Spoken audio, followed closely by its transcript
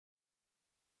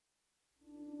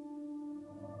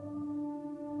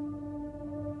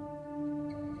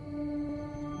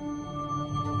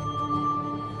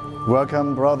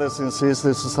Welcome, brothers and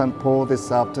sisters, to St. Paul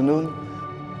this afternoon.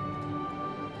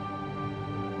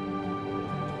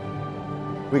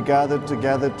 We gathered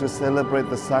together to celebrate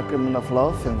the sacrament of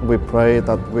love, and we pray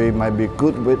that we might be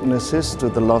good witnesses to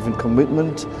the loving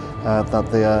commitment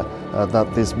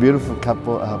that this beautiful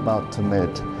couple are about to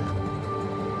meet.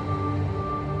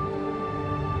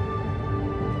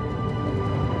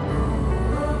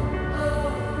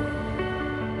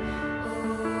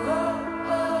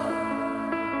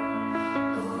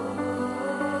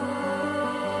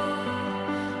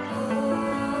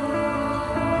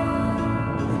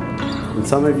 And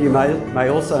some of you may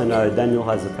also know Daniel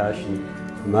has a passion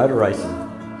for motor racing.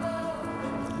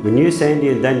 We knew Sandy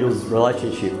and Daniel's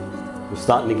relationship was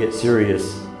starting to get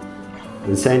serious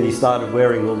when Sandy started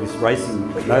wearing all this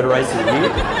motor racing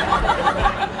gear,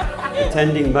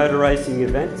 attending motor racing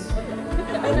events,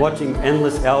 and watching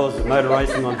endless hours of motor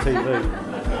racing on TV.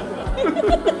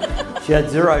 She had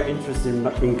zero interest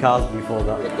in cars before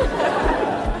that.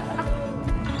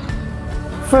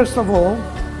 First of all,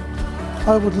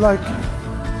 I would like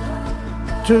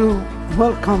to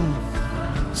welcome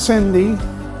Sandy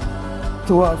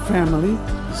to our family.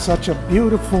 Such a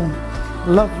beautiful,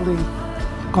 lovely,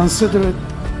 considerate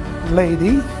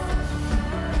lady.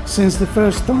 Since the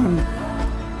first time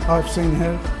I've seen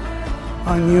her,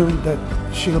 I knew that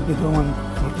she'll be the one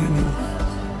for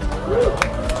Daniel.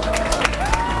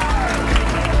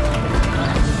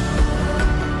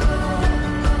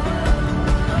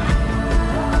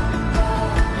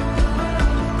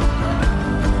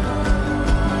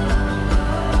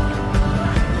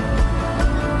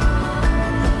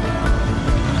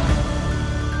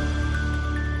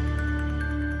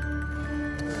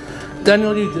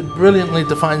 Daniel, you did brilliantly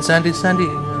define Sandy. Sandy,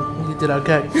 you did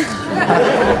okay.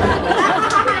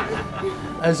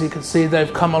 As you can see,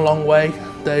 they've come a long way.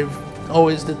 They've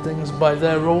always did things by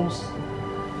their rules,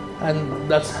 and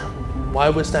that's why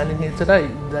we're standing here today.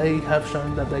 They have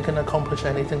shown that they can accomplish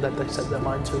anything that they set their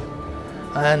mind to.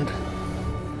 And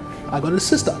I got a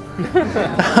sister.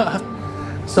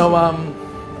 So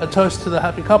a toast to the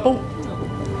happy couple.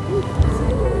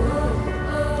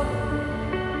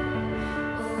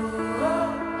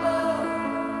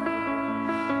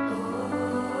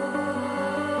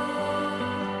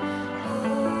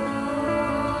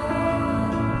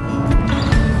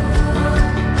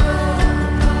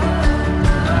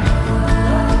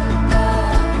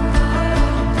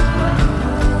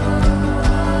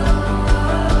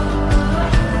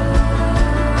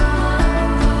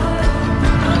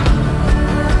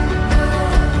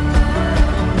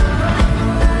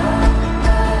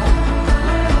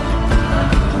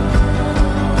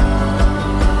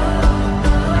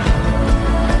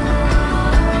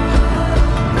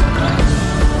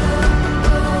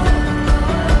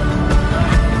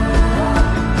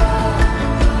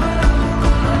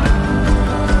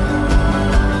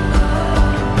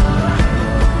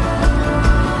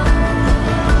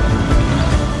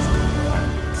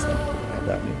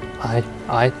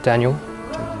 I, Daniel,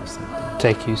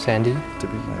 Take you, Sandy, to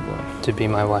be my wife. to be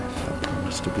my wife. I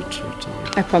promise to be true to you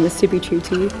I promise to be true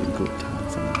to you in good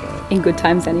times and bad, in good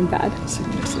times and in bad, in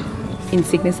sickness and health. in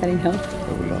sickness and in health.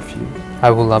 I will love you I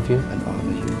will love you. and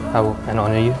honor you I will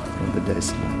honor you in the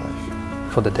days of my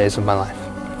life. for the days of my life.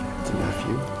 To love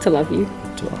you, To love you,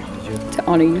 to honor you to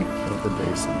honor you all the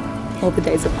days of my life. all the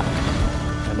days of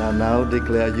life. And I now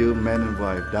declare you man and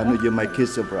wife. Daniel, you're my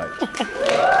kiss of bride.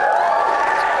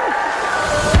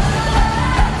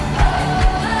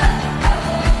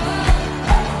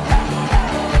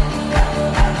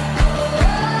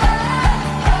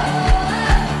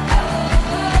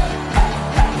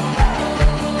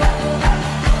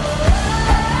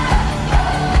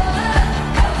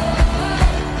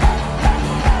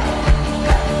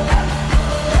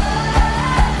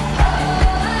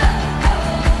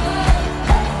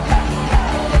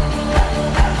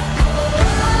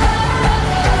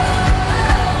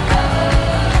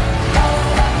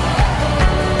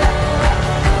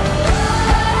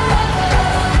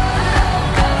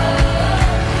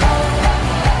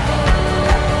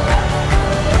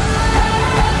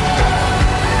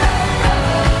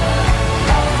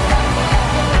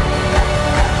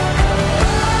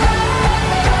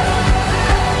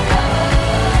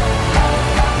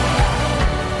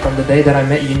 From the day that I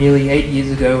met you nearly 8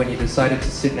 years ago when you decided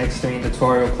to sit next to me in the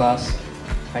tutorial class,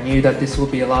 I knew that this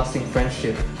would be a lasting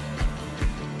friendship.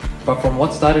 But from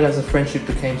what started as a friendship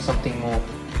became something more.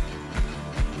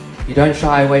 You don't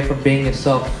shy away from being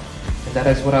yourself, and that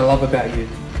is what I love about you.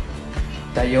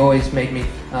 That you always make me,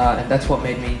 and that's what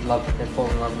made me love and fall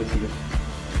in love with you.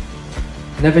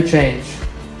 Never change.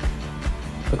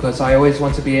 because I always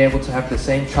want to be able to have the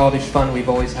same childish fun we've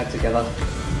always had together.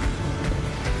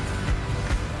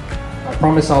 I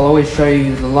promise I'll always show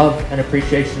you the love and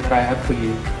appreciation that I have for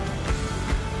you.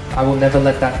 I will never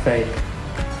let that fade.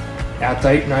 Our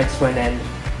date nights won't end,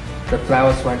 the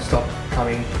flowers won't stop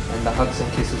coming, and the hugs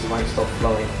and kisses won't stop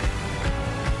flowing.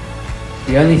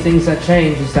 The only things that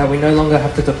change is that we no longer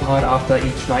have to depart after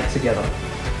each night together.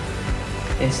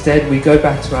 Instead, we go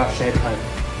back to our shared home.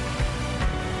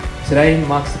 Today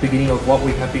marks the beginning of what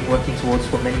we have been working towards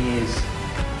for many years,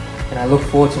 and I look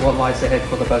forward to what lies ahead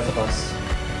for the both of us.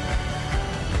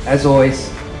 As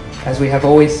always, as we have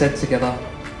always said together,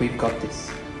 we've got this.